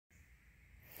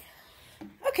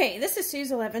Okay, this is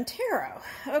Sue's 11 Tarot.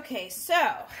 Okay, so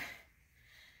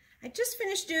I just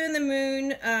finished doing the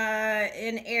moon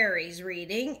in Aries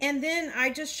reading, and then I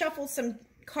just shuffled some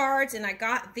cards and I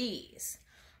got these.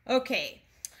 Okay,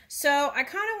 so I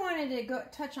kind of wanted to go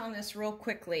touch on this real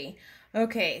quickly.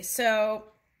 Okay, so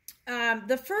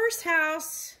the first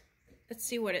house, let's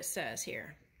see what it says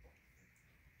here.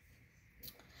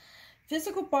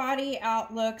 Physical body,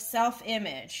 outlook,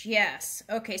 self-image. Yes.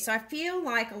 Okay, so I feel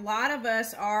like a lot of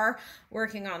us are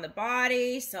working on the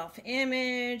body,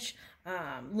 self-image,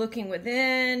 looking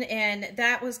within, and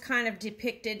that was kind of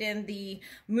depicted in the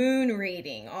moon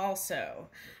reading also.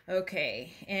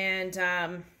 Okay, and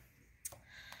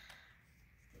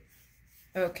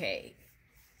okay.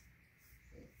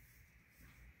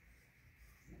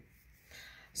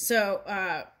 So,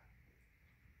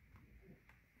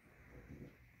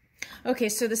 okay,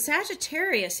 so the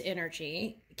Sagittarius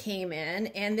energy came in,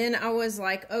 and then I was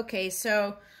like, okay,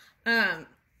 so I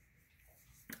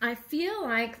feel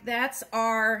like that's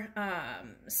our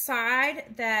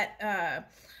side that,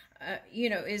 you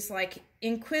know, is like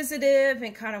inquisitive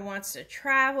and kind of wants to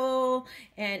travel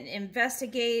and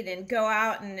investigate and go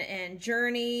out and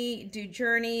journey, do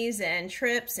journeys and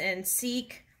trips and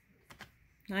seek.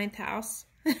 Ninth house.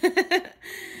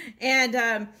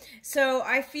 And so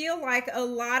I feel like a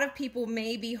lot of people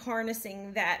may be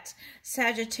harnessing that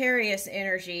Sagittarius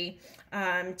energy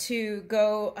to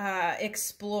go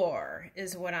explore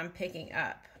is what I'm picking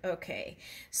up. Okay,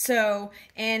 so,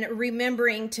 and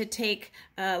remembering to take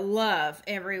love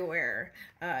everywhere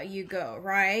you go,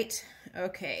 right?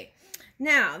 Okay.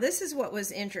 Now, this is what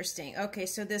was interesting. Okay,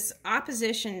 so this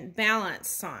opposition balance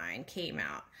sign came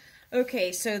out.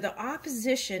 Okay, so the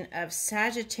opposition of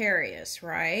Sagittarius,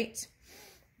 right?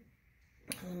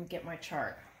 Let me get my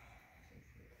chart.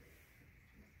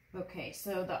 Okay,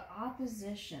 so the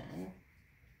opposition.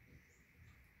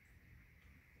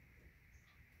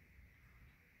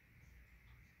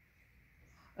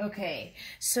 Okay,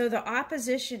 so the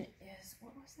opposition is,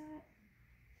 what was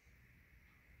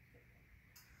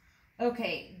that?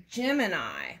 Okay,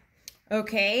 Gemini.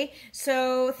 Okay,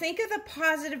 so think of the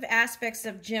positive aspects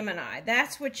of Gemini.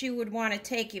 That's what you would want to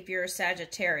take if you're a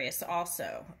Sagittarius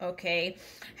also, okay?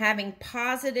 Having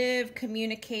positive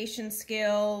communication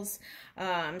skills,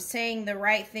 saying the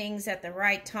right things at the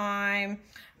right time,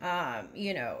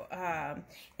 you know,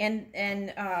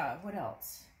 and what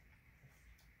else?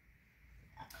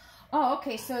 Oh,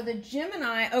 okay, so the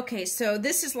Gemini, okay, so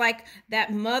this is like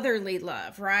that motherly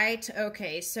love, right?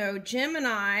 Okay, so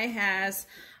Gemini has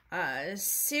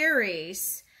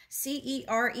Ceres,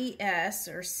 C-E-R-E-S,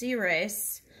 or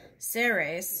Ceres,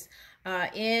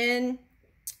 in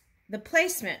the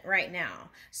placement right now.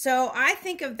 So I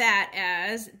think of that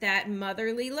as that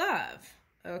motherly love.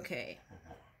 Okay,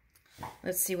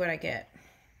 let's see what I get.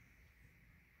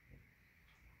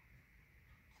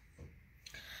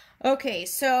 Okay,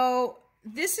 so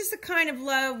this is the kind of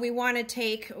love we want to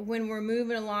take when we're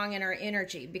moving along in our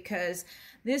energy, because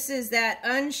this is that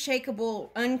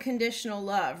unshakable, unconditional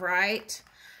love, right?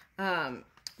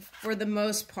 For the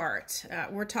most part.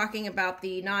 We're talking about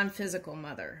the non-physical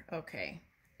mother. Okay.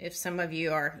 If some of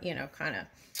you are, you know, kind of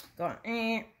going,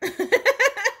 eh.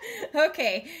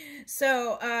 Okay.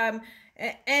 So,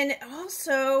 and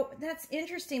also, that's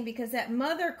interesting because that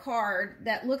mother card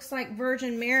that looks like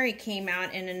Virgin Mary came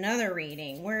out in another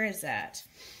reading. Where is that?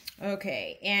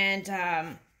 Okay.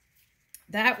 And,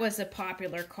 that was a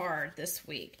popular card this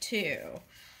week, too.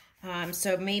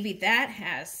 So maybe that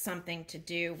has something to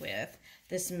do with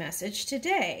this message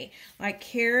today. Like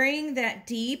carrying that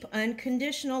deep,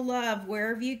 unconditional love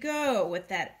wherever you go with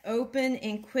that open,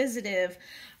 inquisitive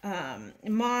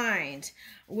mind,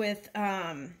 with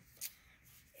and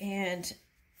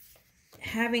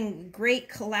having great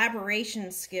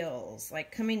collaboration skills,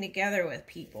 like coming together with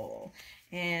people.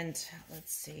 And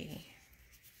let's see.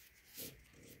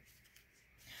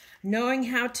 Knowing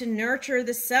how to nurture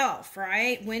the self,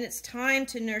 right? When it's time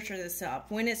to nurture the self,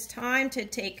 when it's time to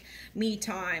take me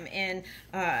time and,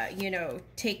 you know,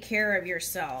 take care of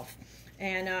yourself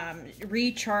and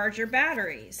recharge your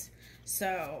batteries.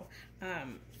 So,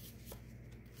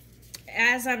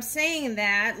 as I'm saying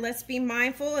that, let's be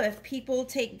mindful if people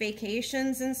take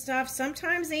vacations and stuff.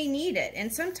 Sometimes they need it.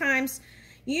 And sometimes,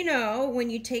 you know, when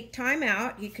you take time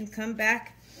out, you can come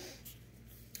back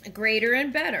greater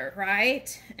and better,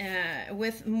 right?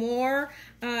 With more,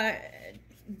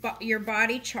 your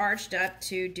body charged up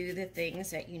to do the things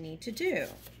that you need to do.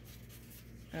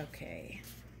 Okay.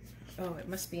 Oh, it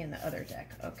must be in the other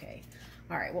deck. Okay.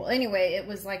 All right. Well, anyway, it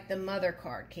was like the mother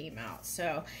card came out.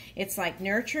 So it's like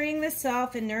nurturing the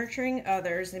self and nurturing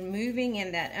others and moving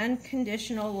in that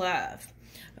unconditional love.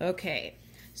 Okay,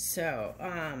 so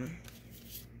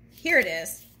here it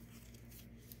is.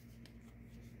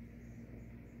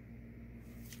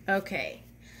 Okay,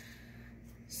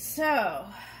 so,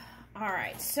 all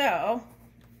right, so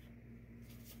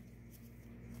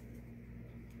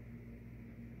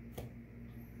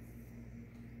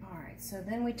so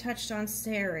then we touched on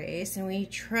Aries, and we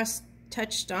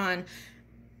touched on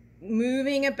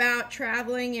moving about,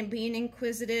 traveling, and being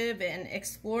inquisitive, and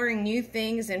exploring new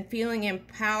things, and feeling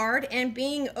empowered, and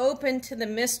being open to the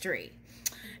mystery.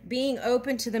 Being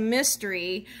open to the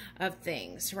mystery of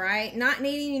things, right? Not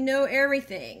needing to know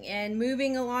everything, and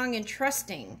moving along and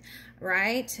trusting,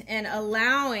 right? And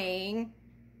allowing,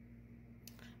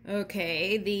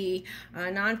 okay, the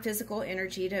non-physical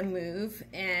energy to move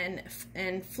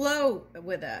and flow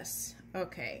with us.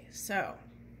 Okay, so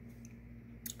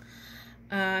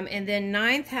and then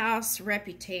 9th house,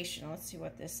 reputation. Let's see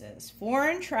what this is.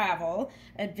 Foreign travel,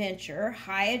 adventure,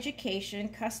 high education,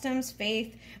 customs,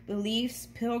 faith, beliefs,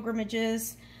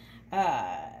 pilgrimages,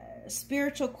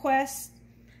 spiritual quests,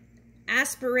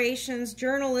 aspirations,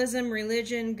 journalism,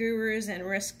 religion, gurus, and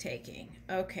risk-taking.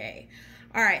 Okay.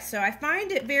 All right, so I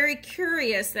find it very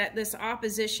curious that this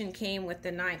opposition came with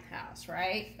the 9th house,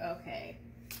 right? Okay.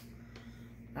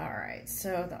 All right,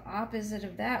 so the opposite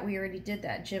of that, we already did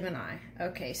that, Gemini.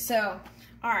 Okay, so,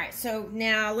 all right, so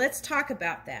now let's talk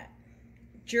about that.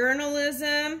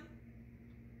 Journalism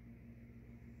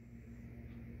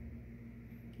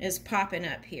is popping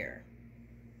up here.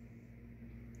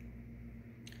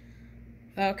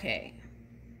 Okay.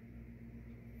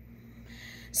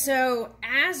 So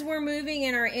as we're moving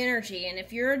in our energy, and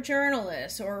if you're a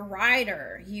journalist or a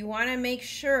writer, you want to make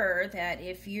sure that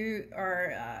if you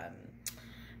are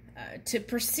to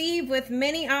perceive with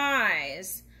many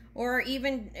eyes, or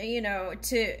even, you know,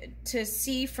 to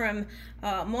see from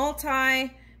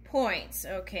multi points,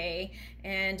 okay,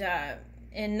 and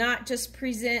not just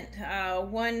present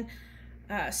one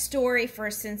story for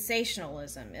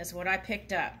sensationalism is what I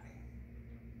picked up.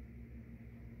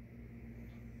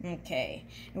 Okay,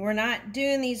 and we're not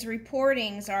doing these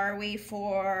reportings, are we,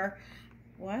 for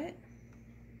what?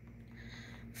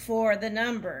 For the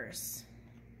numbers.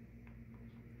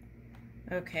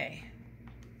 Okay.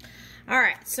 All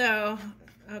right, so,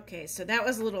 okay, so that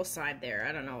was a little side there.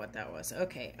 I don't know what that was.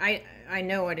 Okay, I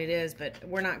know what it is, but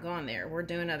we're not going there. We're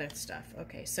doing other stuff.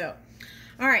 Okay, so,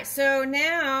 all right, so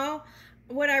now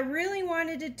what I really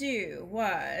wanted to do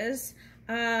was,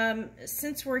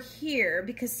 since we're here,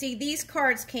 because see, these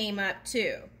cards came up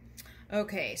too.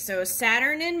 Okay, so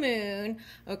Saturn and Moon.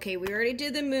 Okay, we already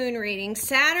did the Moon reading.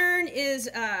 Saturn is,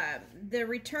 the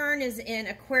return is in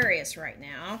Aquarius right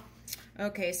now.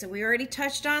 Okay, so we already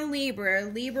touched on Libra.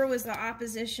 Libra was the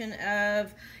opposition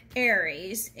of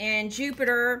Aries. And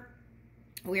Jupiter,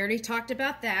 we already talked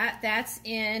about that. That's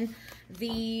in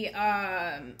the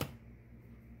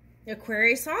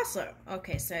Aquarius also.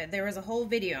 Okay, so there was a whole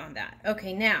video on that.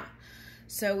 Okay, now,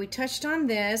 so we touched on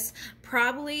this.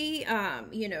 Probably,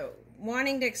 you know,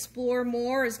 wanting to explore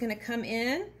more is going to come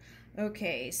in.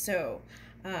 Okay, so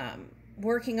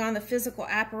working on the physical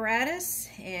apparatus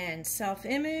and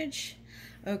self-image.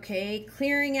 Okay,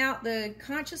 clearing out the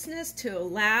consciousness to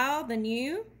allow the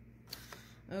new.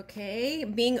 Okay,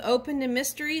 being open to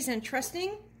mysteries and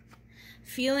trusting.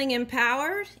 Feeling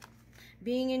empowered.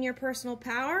 Being in your personal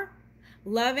power.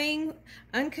 Loving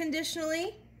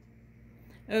unconditionally.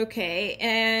 Okay,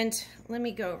 and let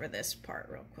me go over this part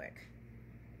real quick.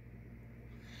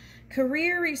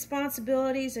 Career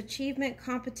responsibilities, achievement,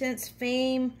 competence,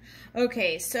 fame.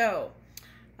 Okay, so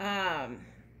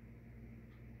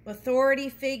authority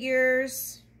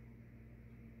figures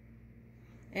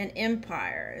and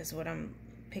empire is what I'm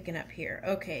picking up here.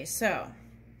 Okay, so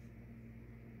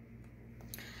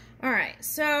all right,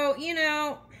 so you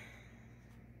know,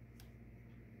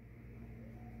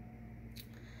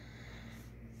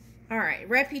 all right,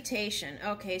 reputation.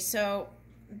 Okay, so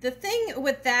the thing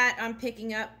with that I'm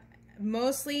picking up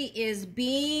mostly is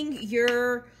being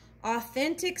your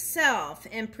authentic self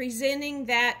and presenting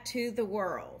that to the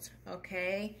world,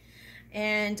 okay?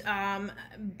 And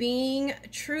being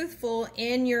truthful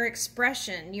in your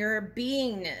expression, your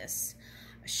beingness,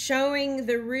 showing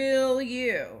the real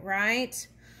you, right?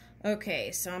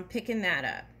 Okay, so I'm picking that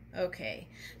up. Okay,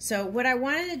 so what I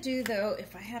wanted to do, though,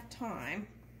 if I have time,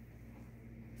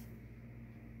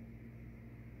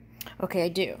 okay, I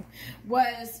do,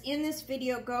 was in this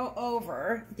video go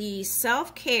over the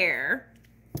self-care.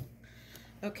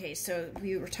 Okay, so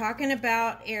we were talking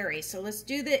about Aries, so let's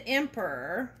do the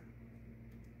Emperor.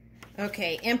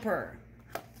 Okay, Emperor.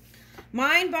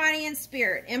 Mind, body, and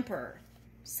spirit, Emperor.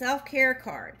 Self-care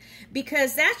card.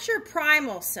 Because that's your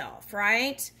primal self,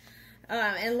 right?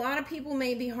 And a lot of people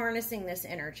may be harnessing this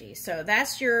energy. So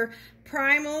that's your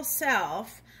primal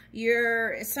self.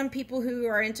 Some people who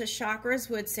are into chakras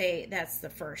would say that's the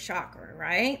first chakra,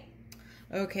 right?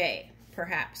 Okay,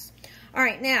 perhaps. All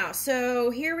right, now,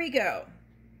 so here we go.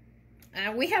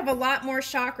 We have a lot more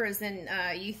chakras than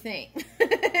you think.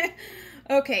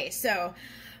 Okay, so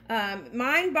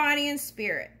mind, body, and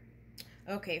spirit.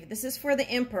 Okay, this is for the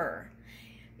Emperor.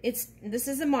 This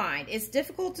is the mind. It's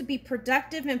difficult to be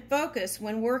productive and focused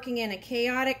when working in a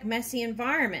chaotic, messy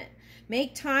environment.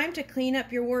 Make time to clean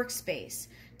up your workspace.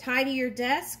 Tidy your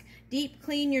desk, deep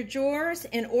clean your drawers,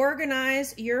 and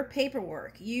organize your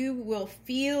paperwork. You will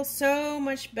feel so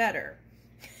much better.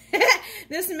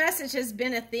 This message has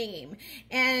been a theme.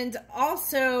 And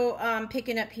also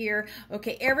picking up here,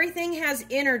 okay, everything has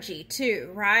energy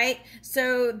too, right?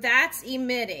 So that's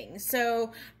emitting.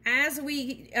 So as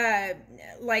we,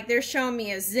 like they're showing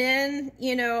me a Zen,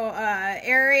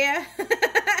 area.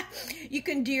 You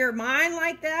can do your mind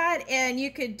like that, and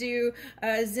you could do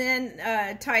a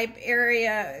Zen type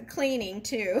area cleaning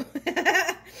too.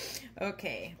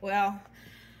 Okay, well,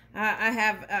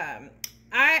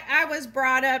 I was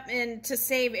brought up to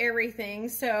save everything,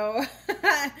 so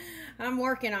I'm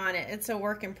working on it. It's a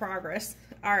work in progress.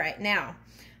 All right, now,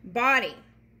 body.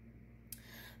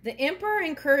 The Emperor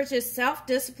encourages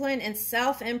self-discipline and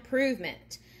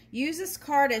self-improvement. Use this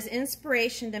card as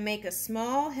inspiration to make a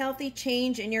small, healthy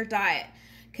change in your diet.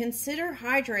 Consider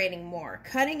hydrating more,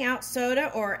 cutting out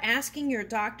soda, or asking your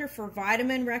doctor for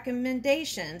vitamin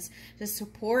recommendations to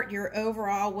support your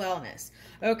overall wellness.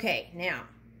 Okay, now,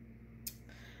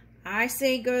 I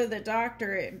say go to the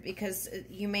doctor because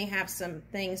you may have some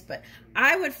things, but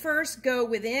I would first go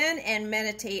within and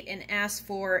meditate and ask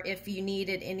for if you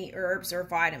needed any herbs or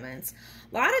vitamins.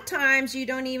 A lot of times you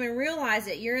don't even realize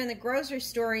it. You're in the grocery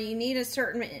store and you need a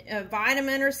certain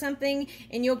vitamin or something,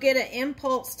 and you'll get an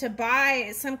impulse to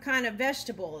buy some kind of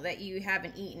vegetable that you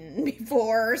haven't eaten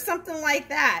before or something like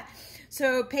that.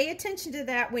 So pay attention to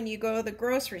that when you go to the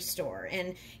grocery store,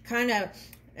 and kind of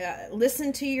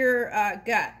listen to your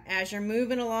gut as you're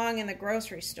moving along in the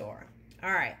grocery store.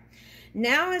 All right.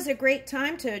 Now is a great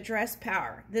time to address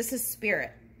power. This is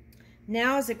spirit.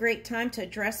 Now is a great time to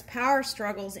address power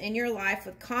struggles in your life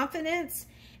with confidence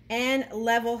and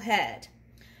level head.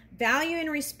 Value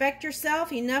and respect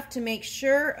yourself enough to make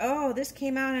sure, oh, this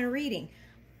came out in a reading.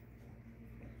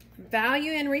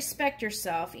 Value and respect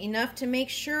yourself enough to make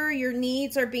sure your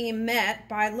needs are being met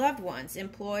by loved ones,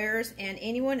 employers, and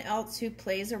anyone else who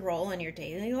plays a role in your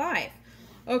daily life.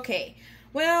 Okay,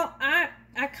 well, I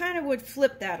kind of would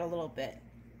flip that a little bit.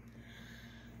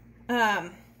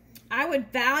 I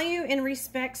would value and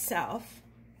respect self,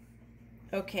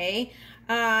 okay?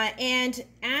 And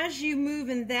as you move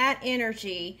in that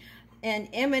energy and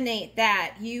emanate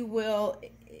that, you will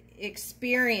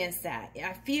experience that.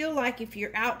 I feel like if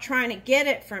you're out trying to get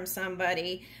it from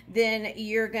somebody, then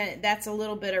that's a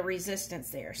little bit of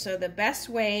resistance there. So the best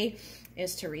way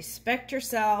is to respect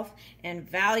yourself and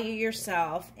value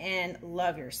yourself and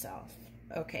love yourself.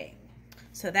 Okay,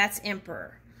 so that's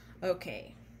Emperor.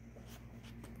 Okay,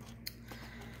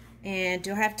 and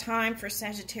do I have time for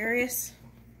Sagittarius?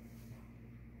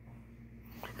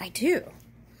 I do.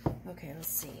 Okay, let's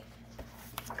see.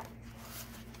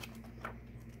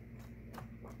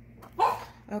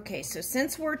 Okay, so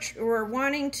since we're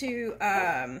wanting to,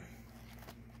 uh-oh,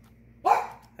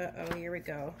 here we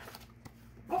go.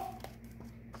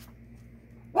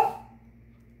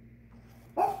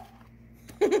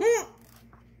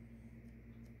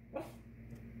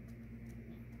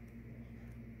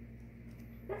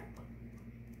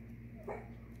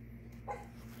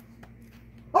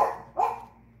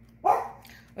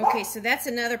 Okay, so that's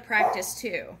another practice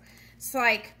too. It's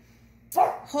like,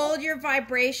 hold your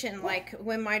vibration, like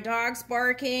when my dog's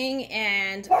barking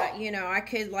and, I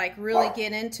could like really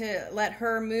get into let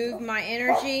her move my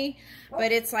energy,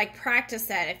 but it's like practice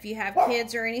that. If you have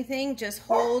kids or anything, just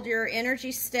hold your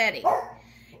energy steady,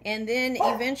 and then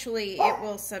eventually it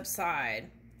will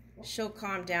subside. She'll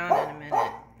calm down in a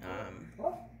minute.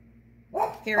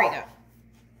 Here we go.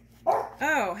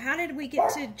 Oh, how did we get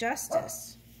to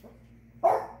Justice?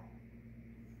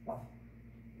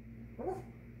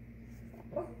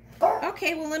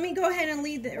 Okay, well, let me go ahead and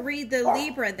read the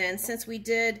Libra then, since we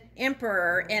did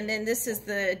Emperor, and then this is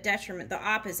the detriment, the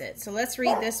opposite. So let's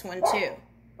read this one too.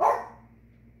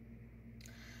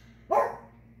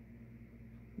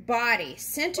 Body.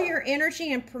 Center your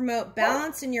energy and promote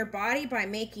balance in your body by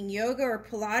making yoga or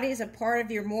Pilates a part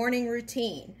of your morning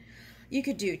routine. You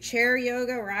could do chair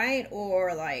yoga, right?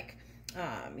 Or like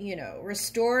you know,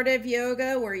 restorative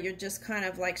yoga where you're just kind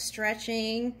of like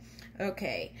stretching.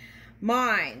 Okay.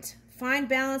 Mind. Find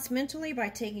balance mentally by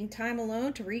taking time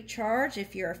alone to recharge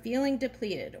if you are feeling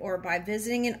depleted, or by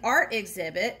visiting an art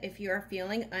exhibit if you are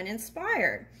feeling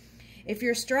uninspired. If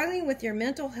you're struggling with your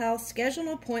mental health, schedule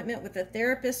an appointment with a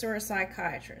therapist or a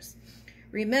psychiatrist.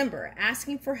 Remember,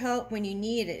 asking for help when you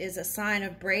need it is a sign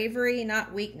of bravery,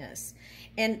 not weakness.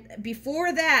 And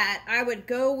before that, I would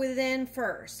go within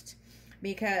first,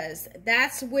 because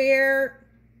that's where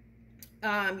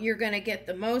you're going to get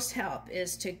the most help,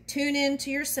 is to tune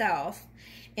into yourself.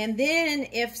 And then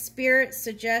if spirit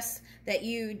suggests that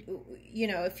you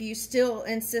know, if you still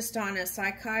insist on a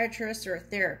psychiatrist or a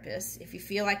therapist, if you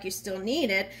feel like you still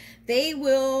need it, they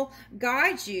will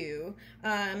guide you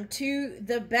to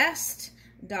the best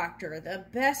doctor, the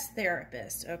best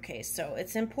therapist. Okay, so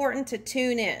it's important to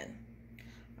tune in.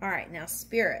 All right, now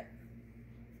spirit.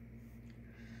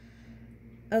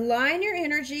 Align your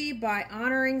energy by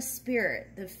honoring spirit,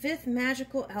 the fifth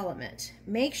magical element.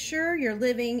 Make sure you're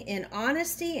living in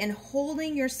honesty and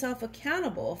holding yourself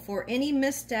accountable for any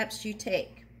missteps you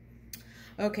take.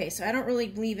 Okay, so I don't really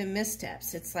believe in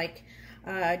missteps. It's like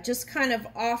just kind of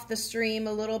off the stream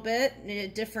a little bit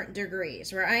at different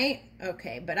degrees, right?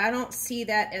 Okay, but I don't see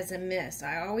that as a miss.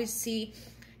 I always see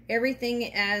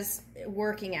everything as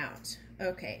working out.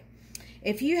 Okay.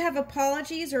 If you have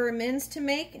apologies or amends to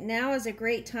make, now is a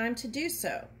great time to do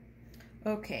so.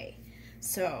 Okay,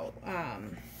 so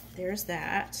there's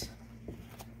that.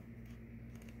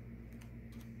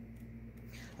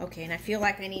 Okay, and I feel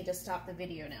like I need to stop the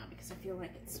video now because I feel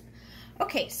like it's...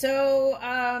 Okay, so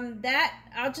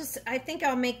I think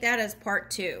I'll make that as part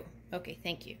 2. Okay,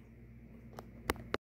 thank you.